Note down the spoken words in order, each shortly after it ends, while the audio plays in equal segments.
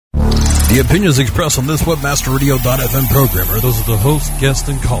The opinions expressed on this WebmasterRadio.fm program are those of the host, guests,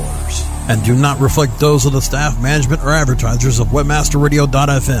 and callers, and do not reflect those of the staff, management, or advertisers of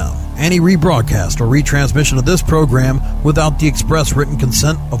WebmasterRadio.fm. Any rebroadcast or retransmission of this program without the express written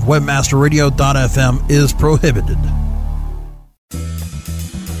consent of WebmasterRadio.fm is prohibited.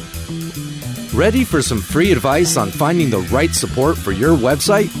 Ready for some free advice on finding the right support for your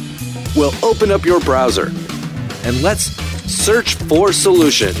website? Well, open up your browser and let's search for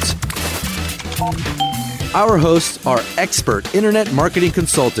solutions. Our hosts are expert internet marketing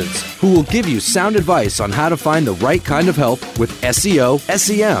consultants who will give you sound advice on how to find the right kind of help with SEO,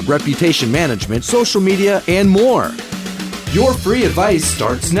 SEM, reputation management, social media, and more. Your free advice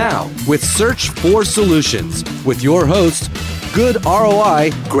starts now with Search for Solutions with your host, Good ROI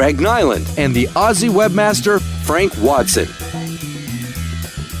Greg Nyland, and the Aussie webmaster Frank Watson.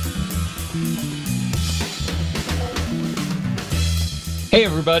 Hey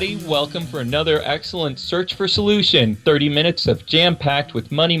everybody, welcome for another excellent Search for Solution, 30 minutes of jam-packed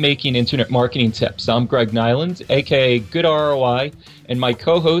with money-making internet marketing tips. I'm Greg Nyland, aka Good ROI, and my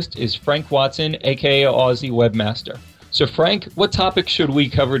co-host is Frank Watson, aka Aussie Webmaster. So Frank, what topic should we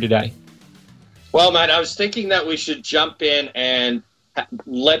cover today? Well, Matt, I was thinking that we should jump in and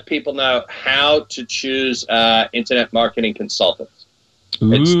let people know how to choose internet marketing consultants.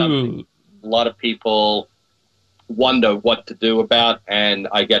 It's something a lot of people wonder what to do about, and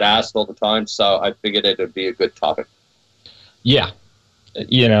I get asked all the time, so I figured it would be a good topic. Yeah.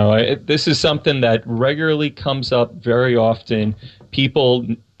 You know, this is something that regularly comes up very often. People,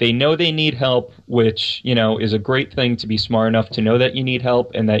 they know they need help, which, you know, is a great thing to be smart enough to know that you need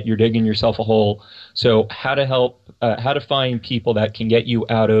help and that you're digging yourself a hole. So how to find people that can get you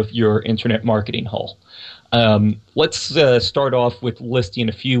out of your internet marketing hole. Let's start off with listing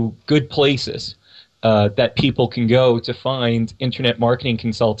a few good places that people can go to find internet marketing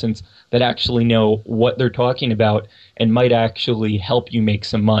consultants that actually know what they're talking about and might actually help you make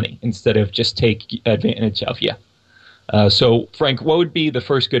some money instead of just take advantage of you. So, Frank, what would be the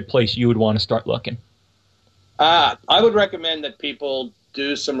first good place you would want to start looking? I would recommend that people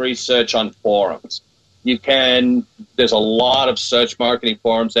do some research on forums. There's a lot of search marketing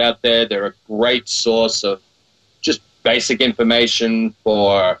forums out there. They're a great source of just basic information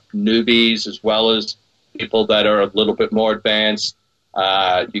for newbies as well as people that are a little bit more advanced.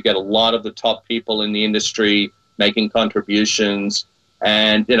 You get a lot of the top people in the industry making contributions.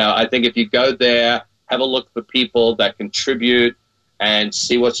 And, you know, I think if you go there, have a look for people that contribute and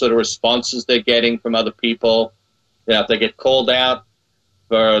see what sort of responses they're getting from other people. You know, if they get called out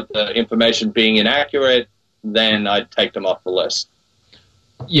for the information being inaccurate, then I'd take them off the list.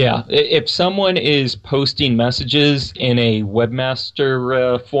 Yeah, if someone is posting messages in a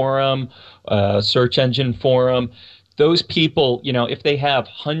webmaster forum, search engine forum, those people, you know, if they have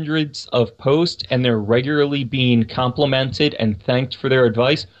hundreds of posts and they're regularly being complimented and thanked for their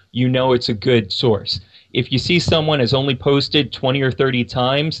advice, you know it's a good source. If you see someone has only posted 20 or 30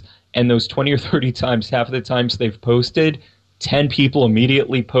 times, and those 20 or 30 times, half of the times they've posted, 10 people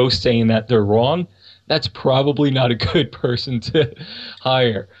immediately post saying that they're wrong, that's probably not a good person to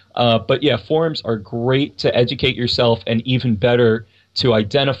hire. But yeah, forums are great to educate yourself and even better to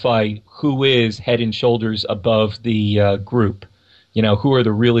identify who is head and shoulders above the group. You know, who are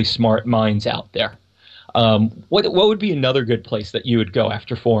the really smart minds out there. What would be another good place that you would go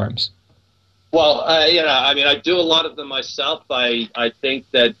after forums? Well, you know, I mean, I do a lot of them myself. I think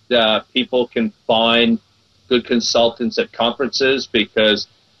that people can find good consultants at conferences because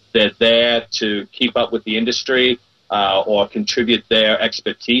they're there to keep up with the industry or contribute their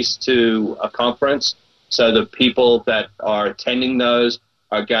expertise to a conference. So the people that are attending those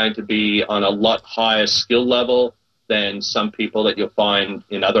are going to be on a lot higher skill level than some people that you'll find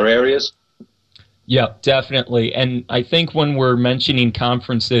in other areas. Yeah, definitely. And I think when we're mentioning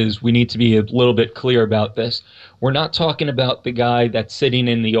conferences, we need to be a little bit clear about this. We're not talking about the guy that's sitting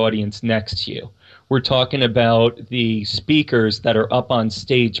in the audience next to you. We're talking about the speakers that are up on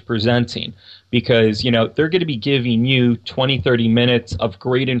stage presenting because, you know, they're going to be giving you 20, 30 minutes of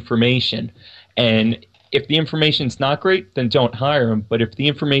great information. And if the information's not great, then don't hire them. But if the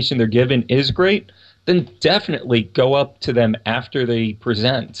information they're given is great, then definitely go up to them after they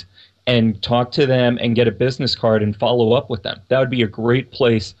present and talk to them and get a business card and follow up with them. That would be a great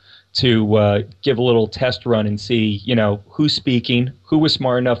place to give a little test run and see, you know, who's speaking, who was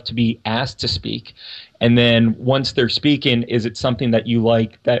smart enough to be asked to speak. And then once they're speaking, is it something that you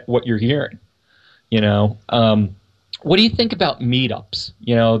like, that what you're hearing? You know, what do you think about meetups?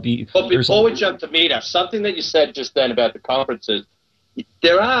 You know, before we jump to meetups, something that you said just then about the conferences,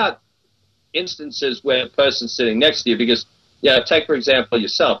 there are instances where a person's sitting next to you because, yeah, take for example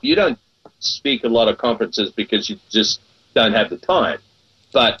yourself. You don't speak at a lot of conferences because you just don't have the time.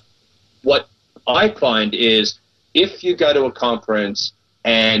 But what I find is if you go to a conference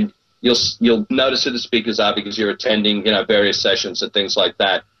and you'll notice who the speakers are because you're attending, various sessions and things like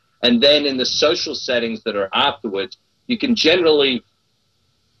that. And then in the social settings that are afterwards, you can generally,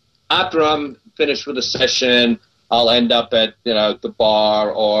 after I'm finished with a session, I'll end up at, the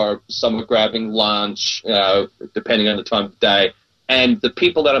bar or somewhere grabbing lunch, depending on the time of day. And the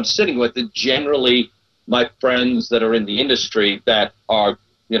people that I'm sitting with are generally my friends that are in the industry that are,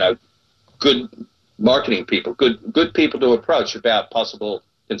 good marketing people, good people to approach about possible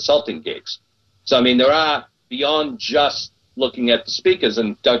consulting gigs. So, I mean, there are, beyond just looking at the speakers,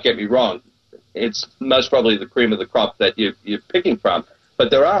 and don't get me wrong, it's most probably the cream of the crop that you're picking from.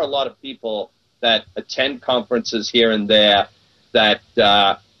 But there are a lot of people that attend conferences here and there that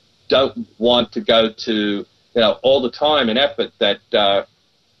don't want to go to, all the time and effort that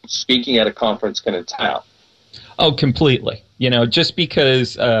speaking at a conference can entail. Oh, completely. Just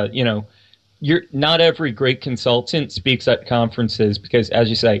because, you're not every great consultant speaks at conferences because, as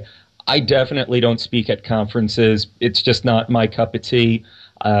you say, I definitely don't speak at conferences. It's just not my cup of tea.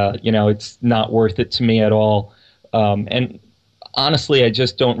 It's not worth it to me at all. And honestly, I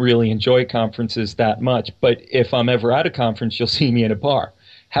just don't really enjoy conferences that much. But if I'm ever at a conference, you'll see me in a bar.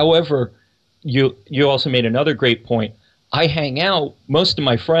 However, you also made another great point. I hang out, most of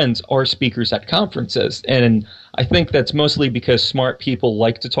my friends are speakers at conferences, and I think that's mostly because smart people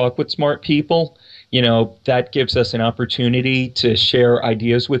like to talk with smart people. That gives us an opportunity to share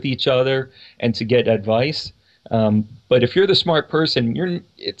ideas with each other and to get advice. But if you're the smart person,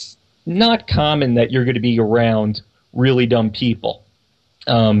 it's not common that you're going to be around really dumb people.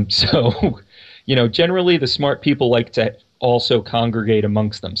 Generally the smart people like to also congregate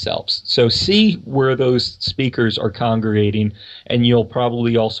amongst themselves. So see where those speakers are congregating, and you'll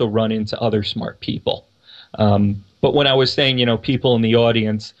probably also run into other smart people. But when I was saying, people in the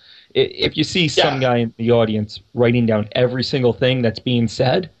audience, if you see some guy in the audience writing down every single thing that's being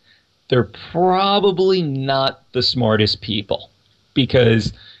said, they're probably not the smartest people.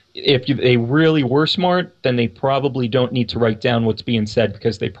 Because if they really were smart, then they probably don't need to write down what's being said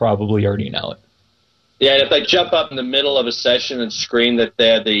because they probably already know it. Yeah, and if they jump up in the middle of a session and scream that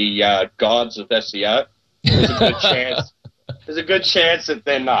they're the gods of SEO, there's a good chance that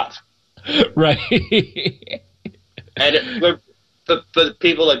they're not. Right. And for the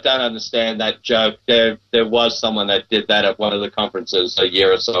people that don't understand that joke, there was someone that did that at one of the conferences a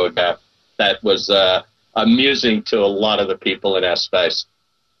year or so ago. That was amusing to a lot of the people in our space.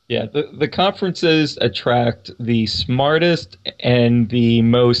 Yeah, the conferences attract the smartest and the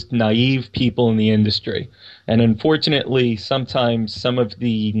most naive people in the industry. And unfortunately, sometimes some of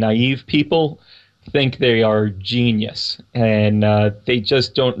the naive people think they are genius, and they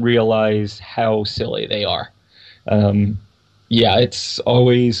just don't realize how silly they are. It's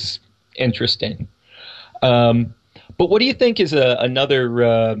always interesting. But what do you think is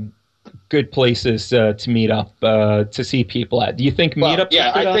another good places to meet up, to see people at? Do you think meetups?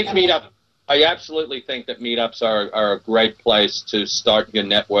 I absolutely think that meetups are a great place to start your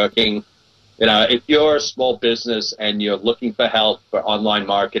networking. If you're a small business and you're looking for help for online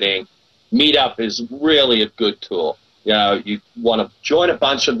marketing, Meetup is really a good tool. You want to join a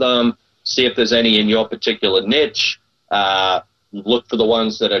bunch of them, see if there's any in your particular niche, look for the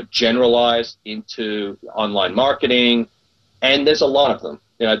ones that are generalized into online marketing, and there's a lot of them.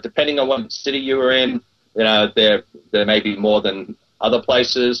 Depending on what city you are in, there may be more than other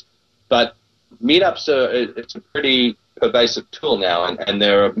places, but meetups it's a pretty pervasive tool now, and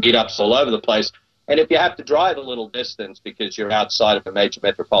there are meetups all over the place. And if you have to drive a little distance because you're outside of a major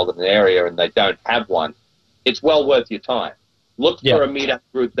metropolitan area and they don't have one, it's well worth your time. Look for a meetup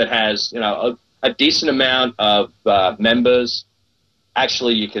group that has a decent amount of members.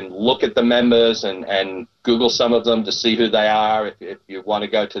 Actually, you can look at the members and Google some of them to see who they are if you want to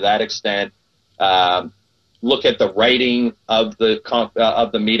go to that extent. Look at the rating of the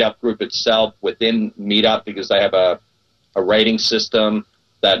meetup group itself within Meetup, because they have a rating system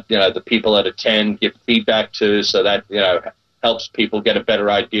that the people that attend give feedback to, so that helps people get a better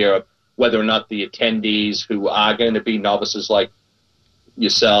idea of whether or not the attendees who are going to be novices like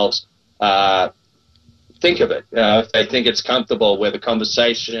yourselves think of it. If they think it's comfortable, where the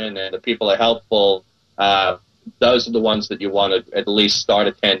conversation and the people are helpful, those are the ones that you want to at least start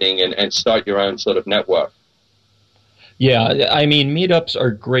attending and start your own sort of network. Yeah, I mean, meetups are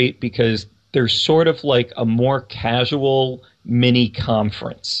great because they're sort of like a more casual mini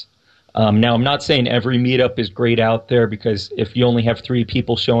conference. Now, I'm not saying every meetup is great out there, because if you only have 3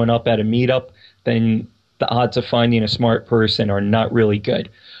 people showing up at a meetup, then the odds of finding a smart person are not really good.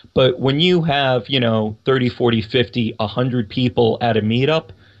 But when you have, 30, 40, 50, 100 people at a meetup,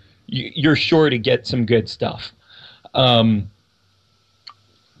 you're sure to get some good stuff. We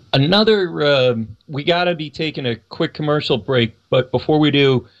got to be taking a quick commercial break, but before we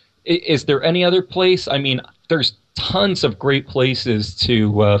do, is there any other place? I mean, there's tons of great places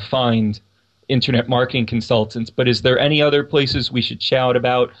to find internet marketing consultants, but is there any other places we should shout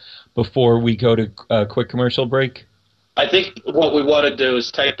about before we go to a quick commercial break? I think what we want to do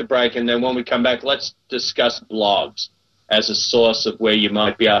is take the break, and then when we come back, let's discuss blogs as a source of where you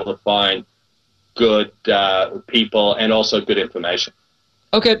might be able to find good people and also good information.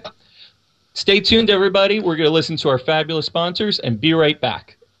 Okay. Stay tuned, everybody. We're going to listen to our fabulous sponsors and be right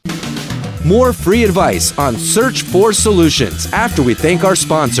back. More free advice on Search for Solutions after we thank our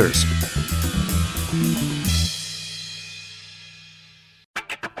sponsors.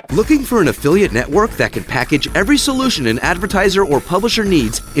 Looking for an affiliate network that can package every solution an advertiser or publisher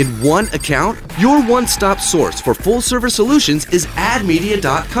needs in one account? Your one-stop source for full-service solutions is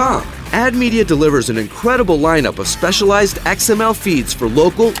AdMedia.com. AdMedia delivers an incredible lineup of specialized XML feeds for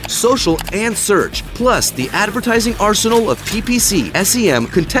local, social, and search, plus the advertising arsenal of PPC, SEM,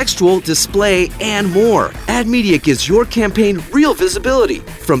 contextual, display, and more. AdMedia gives your campaign real visibility,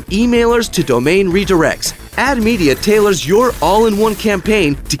 from emailers to domain redirects. AdMedia tailors your all-in-one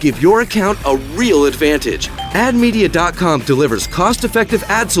campaign to give your account a real advantage. AdMedia.com delivers cost-effective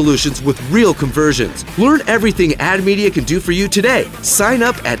ad solutions with real conversions. Learn everything AdMedia can do for you today. Sign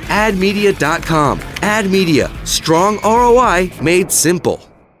up at AdMedia.com. AdMedia, strong ROI made simple.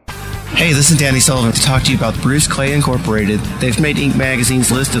 Hey, this is Danny Sullivan to talk to you about Bruce Clay Incorporated. They've made Inc. Magazine's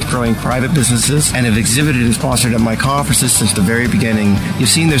list of growing private businesses and have exhibited and sponsored at my conferences since the very beginning. You've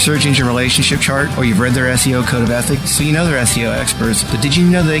seen their search engine relationship chart, or you've read their SEO code of ethics, so you know they're SEO experts. But did you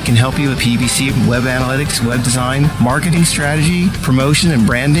know they can help you with PPC, web analytics, web design, marketing strategy, promotion, and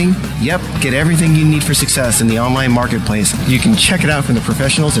branding? Yep, get everything you need for success in the online marketplace. You can check it out from the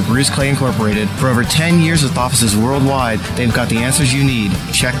professionals at Bruce Clay Incorporated. For over 10 years with offices worldwide, they've got the answers you need.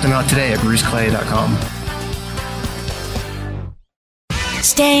 Check them out today at bruceclay.com.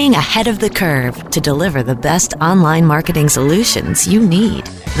 Staying ahead of the curve to deliver the best online marketing solutions you need.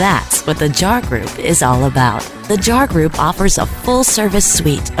 That's what the JAR Group is all about. The JAR Group offers a full-service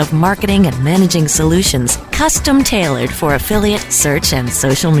suite of marketing and managing solutions custom-tailored for affiliate, search, and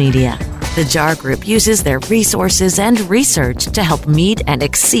social media. The JAR Group uses their resources and research to help meet and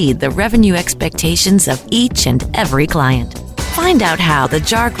exceed the revenue expectations of each and every client. Find out how the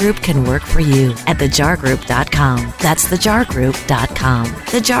JAR Group can work for you at thejargroup.com. That's thejargroup.com.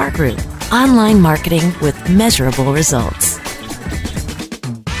 The JAR Group. Online marketing with measurable results.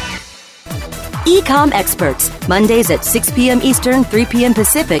 E-com Experts, Mondays at 6 p.m. Eastern, 3 p.m.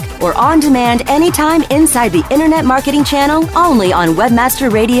 Pacific, or on demand anytime inside the Internet Marketing Channel, only on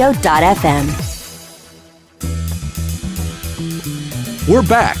webmasterradio.fm. We're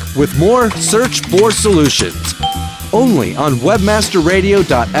back with more Search for Solutions, only on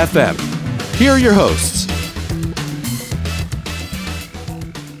webmasterradio.fm. Here are your hosts.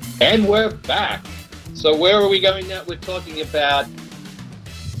 And we're back. So where are we going now? We're talking about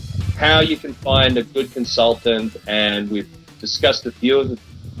how you can find a good consultant, and we've discussed a few of the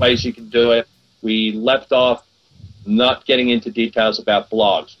ways you can do it. We left off not getting into details about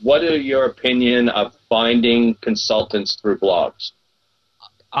blogs. What are your opinion of finding consultants through blogs?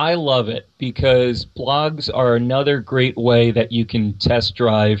 I love it because blogs are another great way that you can test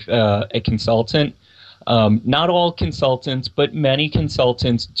drive a consultant. Not all consultants, but many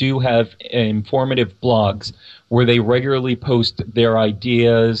consultants do have informative blogs where they regularly post their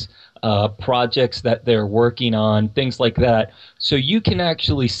ideas, projects that they're working on, things like that. So you can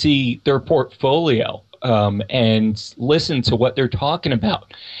actually see their portfolio and listen to what they're talking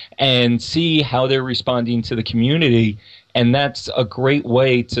about and see how they're responding to the community. And that's a great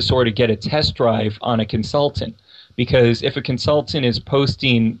way to sort of get a test drive on a consultant. Because if a consultant is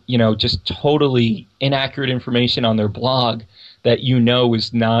posting, just totally inaccurate information on their blog that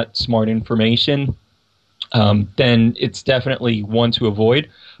is not smart information, then it's definitely one to avoid.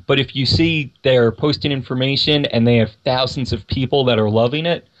 But if you see they're posting information and they have thousands of people that are loving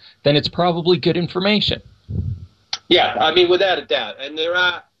it, then it's probably good information. Yeah, I mean, without a doubt. And there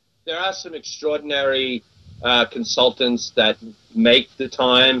are some extraordinary consultants that make the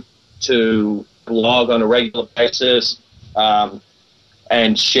time to blog on a regular basis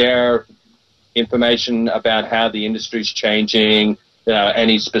and share information about how the industry's changing,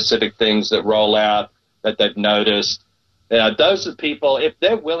 any specific things that roll out that they've noticed. Those are people, if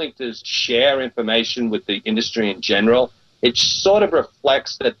they're willing to share information with the industry in general, it sort of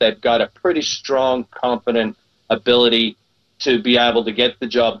reflects that they've got a pretty strong, confident ability to be able to get the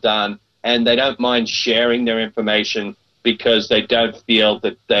job done, and they don't mind sharing their information because they don't feel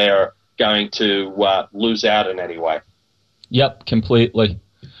that they're going to lose out in any way. Yep, completely.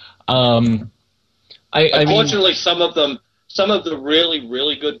 Unfortunately, some of the really,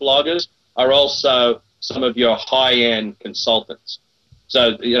 really good bloggers are also some of your high-end consultants.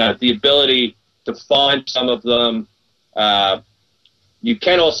 So, the ability to find some of them, you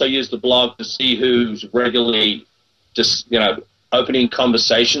can also use the blog to see who's regularly just, opening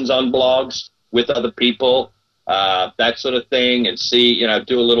conversations on blogs with other people, that sort of thing, and see,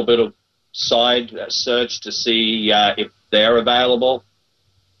 do a little bit of side search to see if they're available.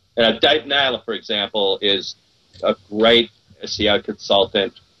 Dave Naylor, for example, is a great SEO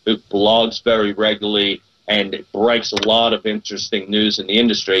consultant who blogs very regularly and breaks a lot of interesting news in the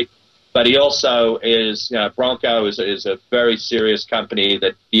industry. But he also is, Bronco is a very serious company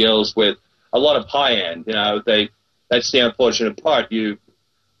that deals with a lot of high-end. That's the unfortunate part.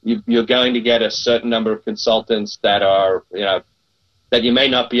 You're going to get a certain number of consultants that are, that you may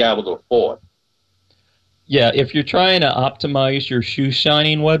not be able to afford. Yeah, if you're trying to optimize your shoe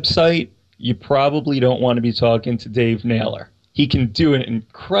shining website, you probably don't want to be talking to Dave Naylor. He can do an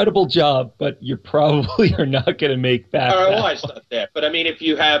incredible job, but you probably are not going to make that. ROI's not there. But, if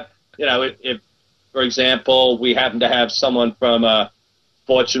you have, if, for example, we happen to have someone from a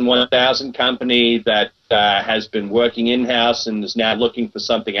Fortune 1000 company that has been working in-house and is now looking for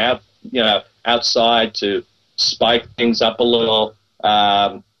something outside to spike things up a little,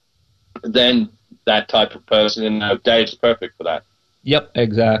 then that type of person, Dave's perfect for that. Yep,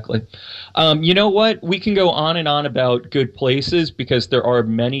 exactly. You know what? We can go on and on about good places because there are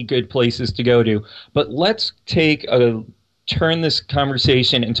many good places to go to. But let's turn this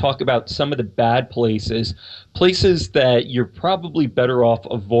conversation and talk about some of the bad places that you're probably better off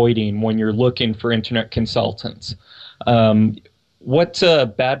avoiding when you're looking for internet consultants. What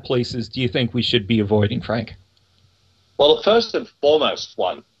bad places do you think we should be avoiding, Frank? Well, the first and foremost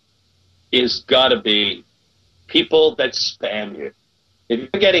one is got to be people that spam you. If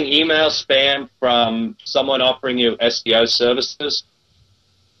you're getting email spam from someone offering you SEO services,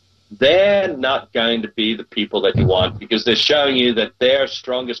 they're not going to be the people that you want because they're showing you that their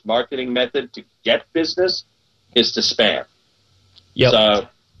strongest marketing method to get business is to spam. Yep. So,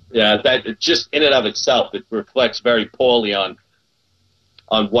 that just in and of itself, it reflects very poorly on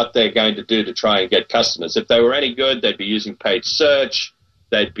what they're going to do to try and get customers. If they were any good, they'd be using paid search.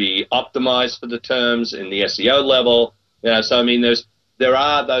 They'd be optimized for the terms in the SEO level. So there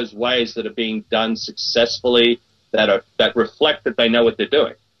are those ways that are being done successfully that reflect that they know what they're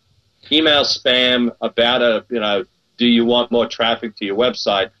doing. Email spam about do you want more traffic to your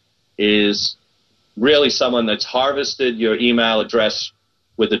website is really someone that's harvested your email address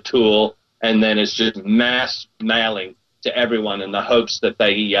with a tool and then is just mass mailing to everyone in the hopes that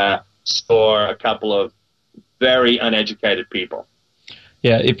they score a couple of very uneducated people.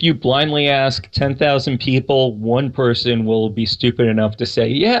 Yeah, if you blindly ask 10,000 people, one person will be stupid enough to say,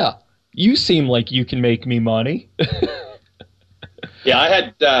 yeah, you seem like you can make me money. Yeah, I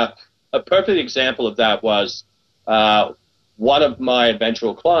had a perfect example of that was one of my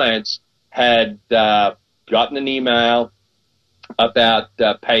eventual clients had gotten an email about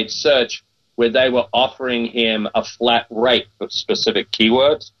paid search where they were offering him a flat rate for specific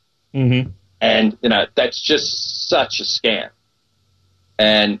keywords. Mm-hmm. And, that's just such a scam.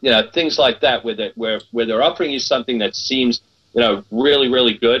 And, things like that where they're offering you something that seems, really,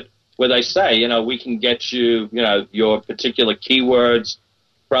 really good, where they say, we can get you, your particular keywords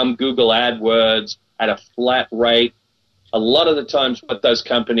from Google AdWords at a flat rate. A lot of the times what those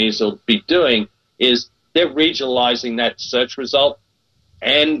companies will be doing is they're regionalizing that search result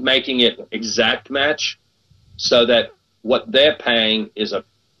and making it exact match so that what they're paying is a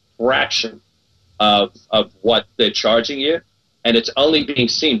fraction of what they're charging you. And it's only being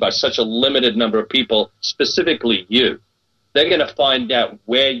seen by such a limited number of people, specifically you. They're going to find out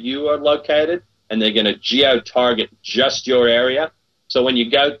where you are located, and they're going to geo-target just your area. So when you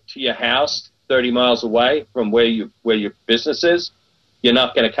go to your house 30 miles away from where your business is, you're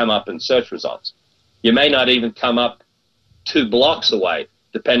not going to come up in search results. You may not even come up 2 blocks away,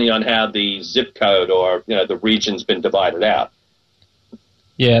 depending on how the zip code or the region's been divided out.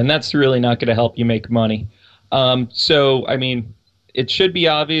 Yeah, and that's really not going to help you make money. It should be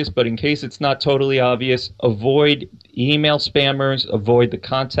obvious, but in case it's not totally obvious, avoid email spammers, avoid the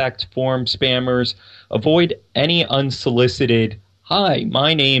contact form spammers, avoid any unsolicited, hi,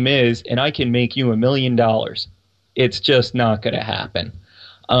 my name is, and I can make you $1 million. It's just not going to happen.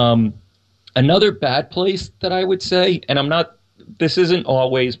 Another bad place that I would say, and this isn't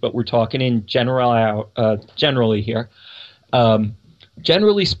always, but we're talking in generally here.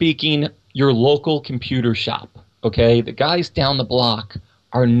 Generally speaking, your local computer shop, okay? The guys down the block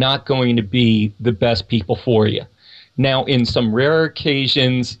are not going to be the best people for you. Now, in some rare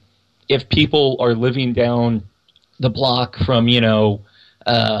occasions, if people are living down the block from,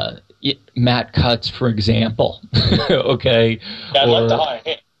 Matt Cutts, for example, okay? I'd love to hire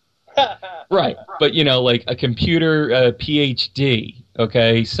him. Right, but like a computer PhD,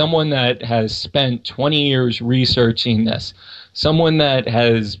 okay, someone that has spent 20 years researching this, someone that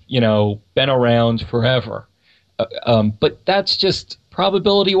has been around forever, but that's just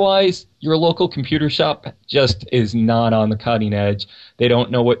probability-wise, your local computer shop just is not on the cutting edge. They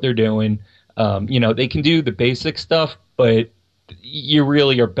don't know what they're doing. They can do the basic stuff, but you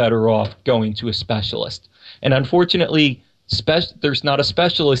really are better off going to a specialist. And unfortunately, there's not a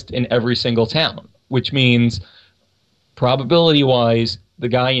specialist in every single town, which means probability-wise, the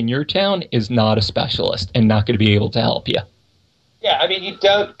guy in your town is not a specialist and not going to be able to help you. Yeah, I mean, you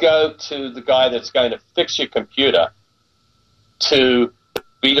don't go to the guy that's going to fix your computer to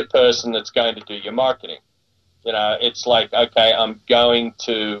be the person that's going to do your marketing. It's like, okay, I'm going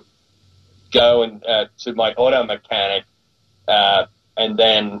to go and to my auto mechanic and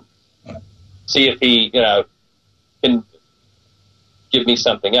then see if he, can give me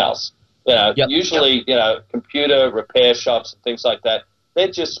something else. Usually, computer repair shops and things like that, they're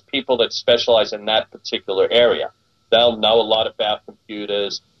just people that specialize in that particular area. They'll know a lot about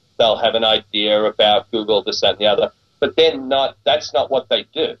computers. They'll have an idea about Google, this, that, and the other. But that's not what they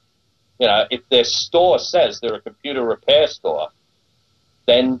do. If their store says they're a computer repair store,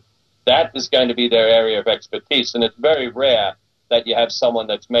 then that is going to be their area of expertise. And it's very rare that you have someone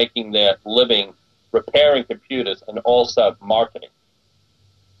that's making their living repairing computers and also marketing.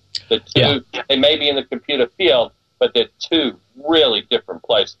 The two, they may be in the computer field, but they're two really different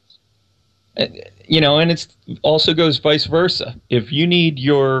places. And it also goes vice versa. If you need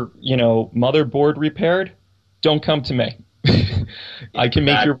your, motherboard repaired, don't come to me. I can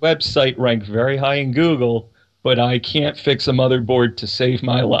make your website rank very high in Google, but I can't fix a motherboard to save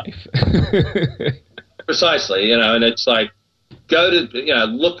my life. Precisely, and it's like, go to,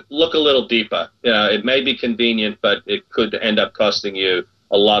 look a little deeper. It may be convenient, but it could end up costing you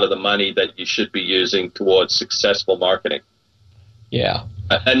a lot of the money that you should be using towards successful marketing. Yeah.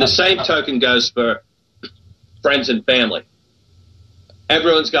 And the same token goes for friends and family.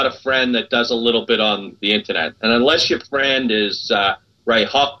 Everyone's got a friend that does a little bit on the internet. And unless your friend is Ray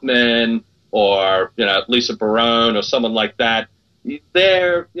Hoffman or, Lisa Barone or someone like that,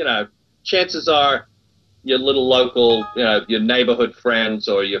 chances are your little local, your neighborhood friends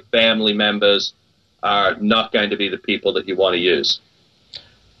or your family members are not going to be the people that you want to use.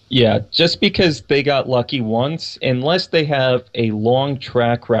 Yeah, just because they got lucky once, unless they have a long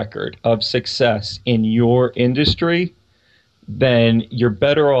track record of success in your industry, then you're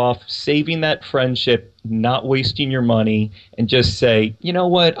better off saving that friendship, not wasting your money, and just say, you know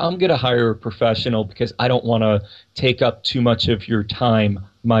what, I'm going to hire a professional because I don't want to take up too much of your time,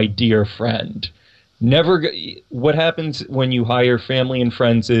 my dear friend. What happens when you hire family and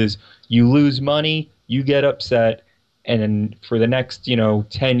friends is you lose money, you get upset, and for the next,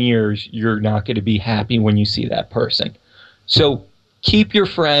 10 years, you're not going to be happy when you see that person. So keep your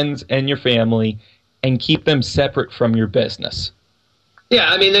friends and your family and keep them separate from your business. Yeah,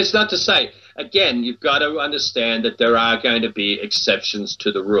 I mean, that's not to say, again, you've got to understand that there are going to be exceptions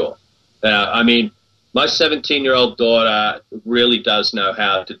to the rule. I mean, my 17-year-old daughter really does know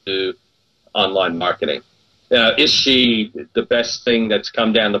how to do online marketing. Is she the best thing that's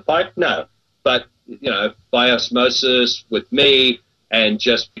come down the pipe? No. But, by osmosis with me, and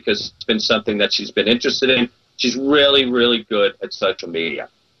just because it's been something that she's been interested in, she's really, really good at social media,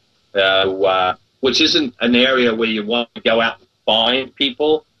 which isn't an area where you want to go out and find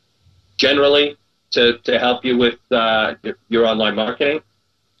people generally to help you with your online marketing.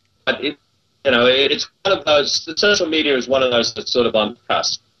 But it's one of those. Social media is one of those that's sort of on the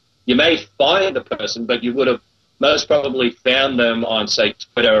cusp. You may find the person, but you would have most probably found them on, say,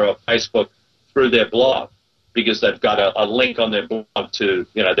 Twitter or Facebook through their blog, because they've got a link on their blog to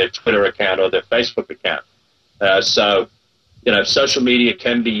their Twitter account or their Facebook account. So social media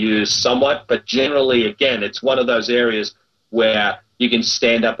can be used somewhat, but generally, again, it's one of those areas where you can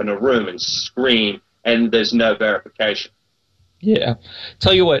stand up in a room and scream, and there's no verification. Yeah.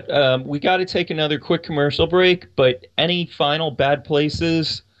 Tell you what, we got to take another quick commercial break, but any final bad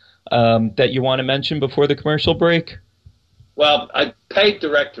places that you want to mention before the commercial break? Well, paid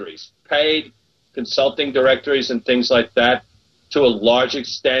directories, paid consulting directories and things like that. to a large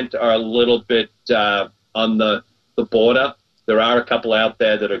extent, are a little bit on the border. There are a couple out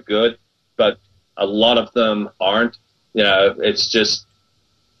there that are good, but a lot of them aren't. It's just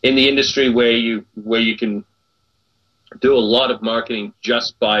in the industry where you can do a lot of marketing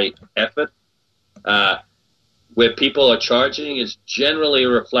just by effort. Where people are charging is generally a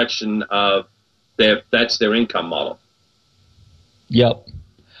reflection of that's their income model. Yep.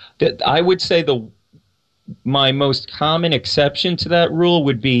 I would say my most common exception to that rule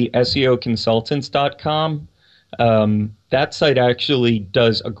would be SEOconsultants.com. That site actually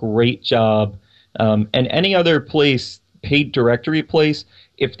does a great job. And any other place, paid directory place,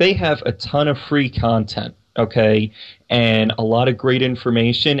 if they have a ton of free content, okay, and a lot of great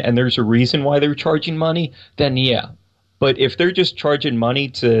information, and there's a reason why they're charging money, then yeah. But if they're just charging money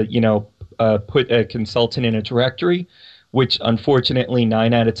to, put a consultant in a directory, which unfortunately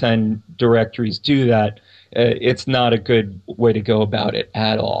 9 out of 10 directories do that, it's not a good way to go about it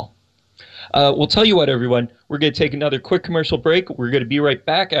at all. We'll tell you what, everyone, we're going to take another quick commercial break. We're going to be right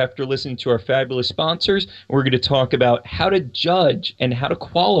back after listening to our fabulous sponsors. We're going to talk about how to judge and how to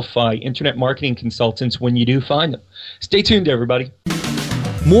qualify internet marketing consultants when you do find them. Stay tuned, everybody.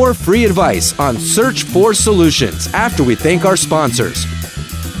 More free advice on Search for Solutions after we thank our sponsors.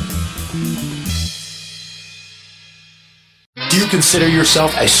 Do you consider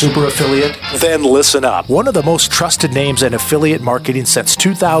yourself a super affiliate? Then listen up. One of the most trusted names in affiliate marketing since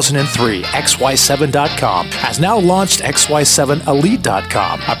 2003, XY7.com, has now launched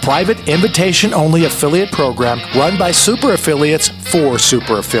XY7Elite.com, a private invitation-only affiliate program run by super affiliates for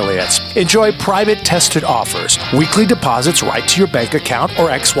super affiliates. Enjoy private tested offers, weekly deposits right to your bank account or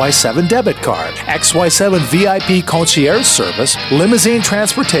XY7 debit card, XY7 VIP concierge service, limousine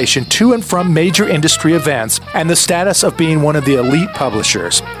transportation to and from major industry events, and the status of being one of the elite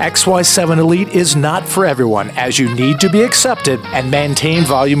publishers. XY7 Elite is not for everyone, as you need to be accepted and maintain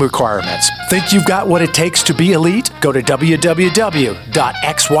volume requirements. Think you've got what it takes to be elite? Go to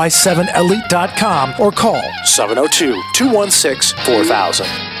www.xy7elite.com or call 702-216-4000.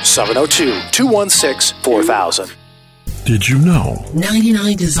 702-216-4000. Did you know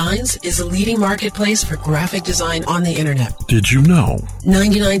 99 Designs is a leading marketplace for graphic design on the internet? Did you know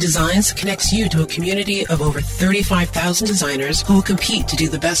 99 Designs connects you to a community of over 35,000 designers who will compete to do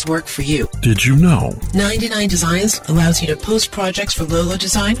the best work for you? Did you know 99 Designs allows you to post projects for logo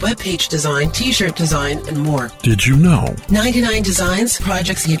design, webpage design, t-shirt design, and more? Did you know 99 Designs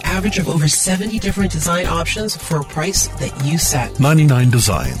projects see an average of over 70 different design options for a price that you set? 99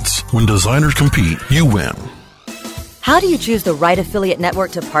 Designs. When designers compete, you win. How do you choose the right affiliate network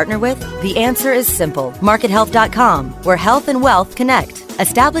to partner with? The answer is simple. MarketHealth.com, where health and wealth connect.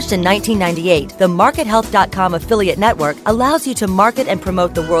 Established in 1998, the MarketHealth.com affiliate network allows you to market and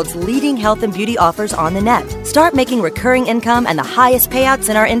promote the world's leading health and beauty offers on the net. Start making recurring income and the highest payouts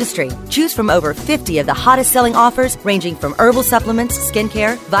in our industry. Choose from over 50 of the hottest selling offers, ranging from herbal supplements,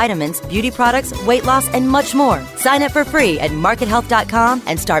 skincare, vitamins, beauty products, weight loss, and much more. Sign up for free at MarketHealth.com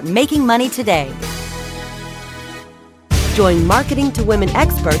and start making money today. Join Marketing to Women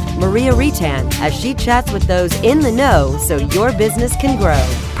expert Maria Retan as she chats with those in the know so your business can grow.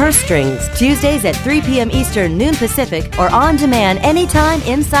 Purse Strings, Tuesdays at 3 p.m. Eastern, noon Pacific, or on demand anytime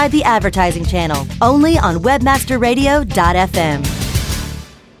inside the advertising channel. Only on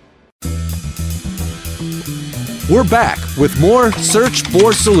webmasterradio.fm. We're back with more Search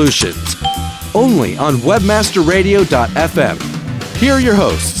for Solutions, only on webmasterradio.fm. Here are your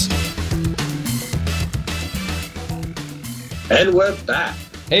hosts. And we're back.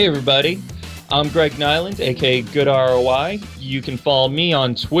 Hey, everybody. I'm Greg Nyland, a.k.a. Good ROI. You can follow me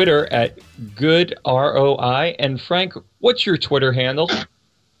on Twitter at Good ROI. And Frank, what's your Twitter handle?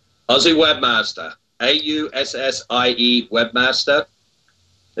 Aussie Webmaster. AUSSIE Webmaster.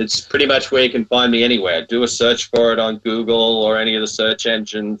 It's pretty much where you can find me anywhere. Do a search for it on Google or any of the search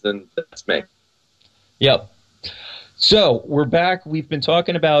engines, and that's me. Yep. So we're back. We've been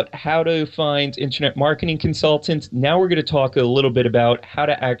talking about how to find internet marketing consultants. Now we're going to talk a little bit about how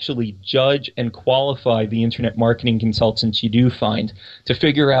to actually judge and qualify the internet marketing consultants you do find to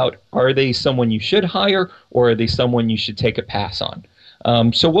figure out, are they someone you should hire or are they someone you should take a pass on?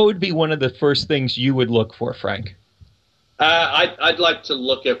 So what would be one of the first things you would look for, Frank? I'd like to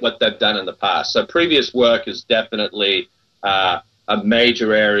look at what they've done in the past. So previous work is definitely a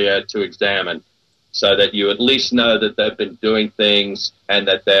major area to examine, so that you at least know that they've been doing things and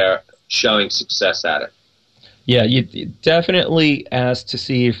that they're showing success at it. Yeah, you definitely ask to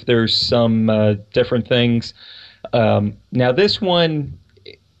see if there's some different things. Now, this one,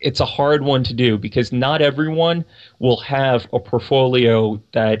 it's a hard one to do because not everyone will have a portfolio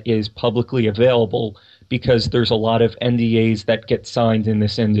that is publicly available because there's a lot of NDAs that get signed in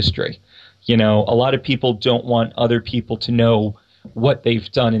this industry. You know, a lot of people don't want other people to know what they've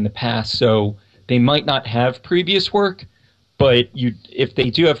done in the past, so they might not have previous work, but if they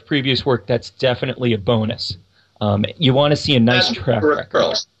do have previous work, that's definitely a bonus. You want to see a nice track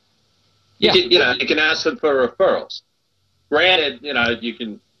record. Yeah. You can ask them for referrals. Granted,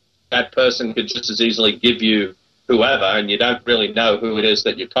 that person could just as easily give you whoever, and you don't really know who it is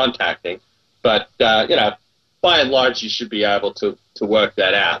that you're contacting. But, by and large, you should be able to work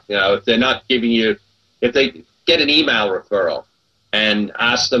that out. If they're not giving you, if they get an email referral and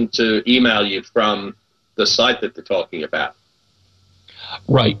ask them to email you from the site that they're talking about.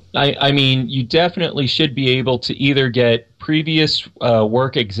 Right. I mean, you definitely should be able to either get previous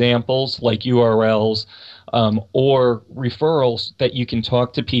work examples like URLs or referrals that you can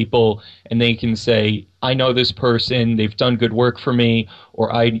talk to people and they can say, I know this person, they've done good work for me,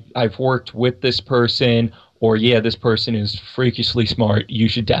 or I've worked with this person, or yeah, this person is freakishly smart, you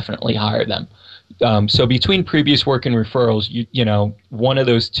should definitely hire them. So between previous work and referrals, you know, one of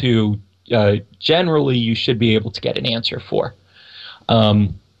those two, generally you should be able to get an answer for.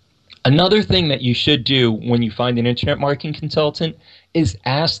 Another thing that you should do when you find an internet marketing consultant is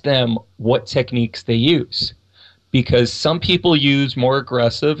ask them what techniques they use, because some people use more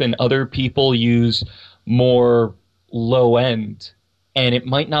aggressive and other people use more low end, and it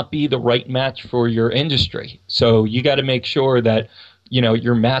might not be the right match for your industry. So you got to make sure that, you know,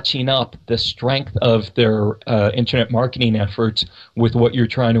 you're matching up the strength of their internet marketing efforts with what you're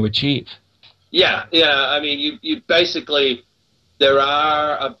trying to achieve. Yeah. I mean, you basically, there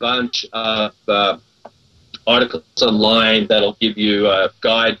are a bunch of articles online that'll give you a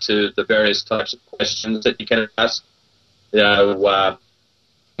guide to the various types of questions that you can ask. I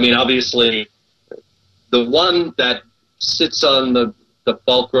mean, obviously, the one that sits on the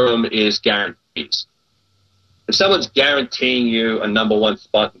fulcrum is guarantees. If someone's guaranteeing you a number one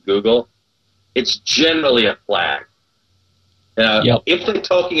spot in Google, it's generally a flag. Yep. If they're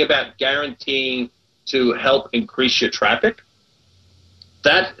talking about guaranteeing to help increase your traffic,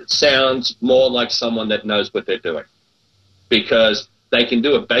 that sounds more like someone that knows what they're doing, because they can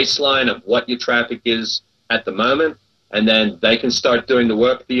do a baseline of what your traffic is at the moment, and then they can start doing the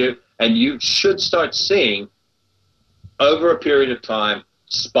work for you, and you should start seeing, over a period of time,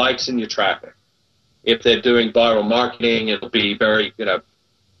 spikes in your traffic. If they're doing viral marketing, it'll be very,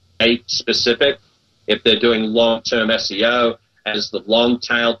 date specific. If they're doing long-term SEO, as the long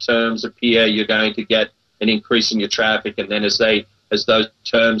tail terms appear, you're going to get an increase in your traffic, and then as those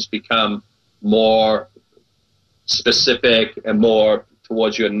terms become more specific and more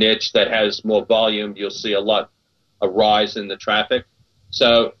towards your niche that has more volume, you'll see a rise in the traffic.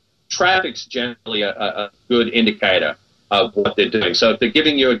 So traffic's generally a good indicator of what they're doing. So if they're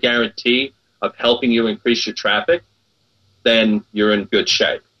giving you a guarantee of helping you increase your traffic, then you're in good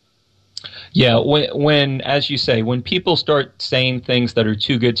shape. Yeah, when, as you say, when people start saying things that are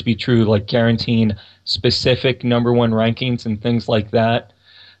too good to be true, like guaranteeing specific number one rankings and things like that,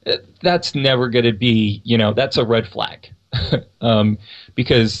 that's never going to be, that's a red flag.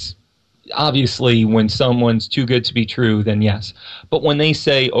 Because obviously when someone's too good to be true, then yes. But when they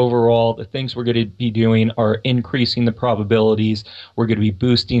say overall the things we're going to be doing are increasing the probabilities, we're going to be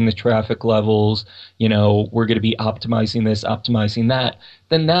boosting the traffic levels, we're going to be optimizing this, optimizing that,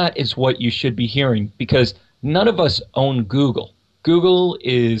 then that is what you should be hearing, because none of us own Google. Google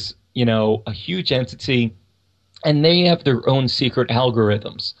is, a huge entity, and they have their own secret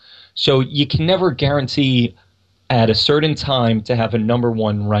algorithms. So you can never guarantee at a certain time to have a number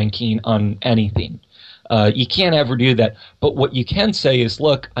one ranking on anything. You can't ever do that. But what you can say is,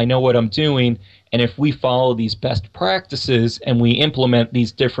 look, I know what I'm doing, and if we follow these best practices and we implement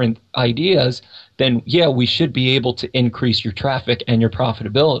these different ideas, then, yeah, we should be able to increase your traffic and your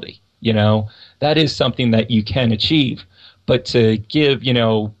profitability. That is something that you can achieve. But to give,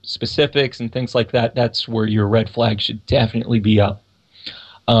 specifics and things like that, that's where your red flag should definitely be up.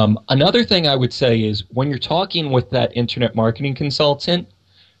 Another thing I would say is when you're talking with that internet marketing consultant,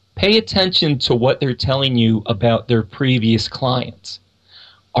 pay attention to what they're telling you about their previous clients.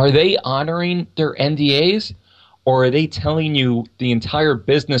 Are they honoring their NDAs, or are they telling you the entire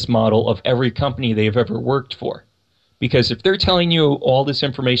business model of every company they've ever worked for? Because if they're telling you all this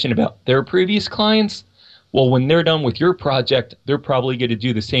information about their previous clients, well, when they're done with your project, they're probably going to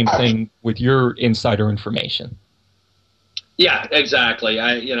do the same thing with your insider information. Yeah, exactly.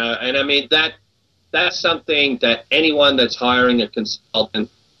 That's something that anyone that's hiring a consultant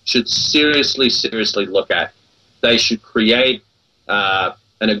should seriously look at. They should create an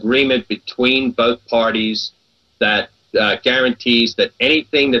agreement between both parties that guarantees that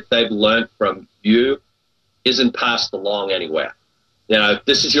anything that they've learned from you isn't passed along anywhere.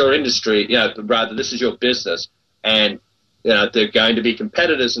 This is your industry, rather this is your business, and they're going to be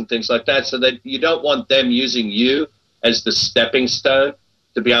competitors and things like that, so that you don't want them using you as the stepping stone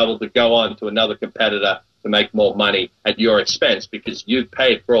to be able to go on to another competitor to make more money at your expense, because you've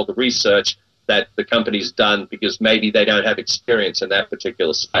paid for all the research that the company's done because maybe they don't have experience in that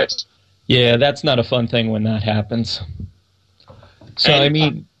particular space. Yeah, that's not a fun thing when that happens. So,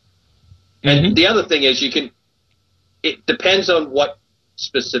 and the other thing is it depends on what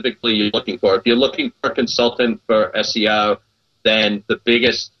specifically you're looking for. If you're looking for a consultant for SEO, then the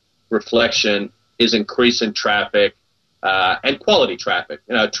biggest reflection is increase in traffic and quality traffic,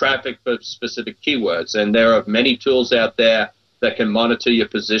 traffic for specific keywords. And there are many tools out there that can monitor your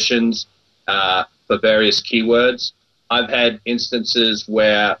positions for various keywords. I've had instances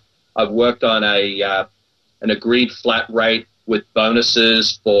where I've worked on an agreed flat rate with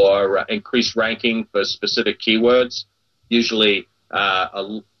bonuses for increased ranking for specific keywords, usually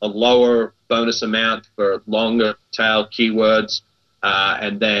a lower bonus amount for longer tail keywords,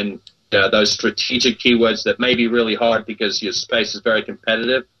 and then those strategic keywords that may be really hard because your space is very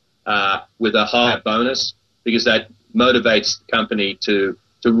competitive, with a higher bonus, because that motivates the company to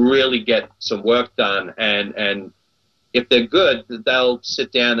really get some work done. And if they're good, they'll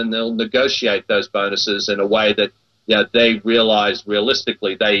sit down and they'll negotiate those bonuses in a way that they realize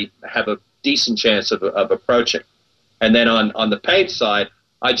realistically they have a decent chance of approaching. And then on the paid side,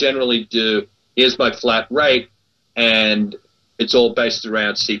 I generally do, here's my flat rate, and it's all based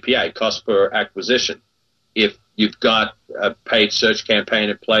around CPA, cost per acquisition. If you've got a paid search campaign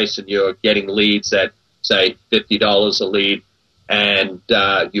in place and you're getting leads at, say, $50 a lead, and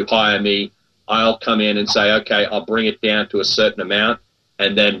you hire me, I'll come in and say, okay, I'll bring it down to a certain amount,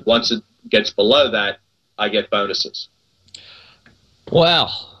 and then once it gets below that, I get bonuses.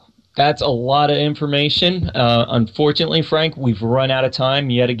 Wow. That's a lot of information. Unfortunately, Frank, we've run out of time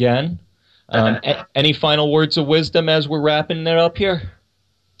yet again. Any final words of wisdom as we're wrapping it up here?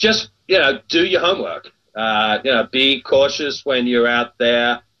 Just, do your homework. Be cautious when you're out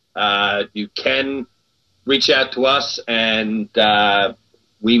there. You can reach out to us, and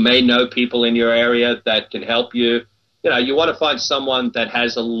we may know people in your area that can help you. You want to find someone that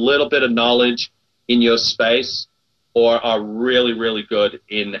has a little bit of knowledge in your space or are really, really good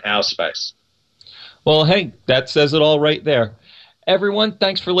in our space. Well, hey, that says it all right there. Everyone,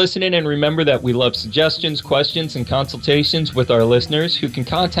 thanks for listening, and remember that we love suggestions, questions, and consultations with our listeners, who can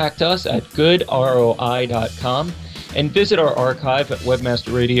contact us at goodroi.com and visit our archive at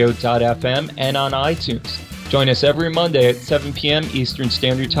webmasterradio.fm and on iTunes. Join us every Monday at 7 p.m. Eastern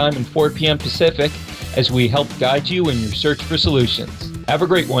Standard Time and 4 p.m. Pacific as we help guide you in your search for solutions. Have a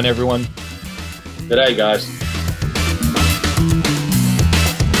great one, everyone. Good day, guys.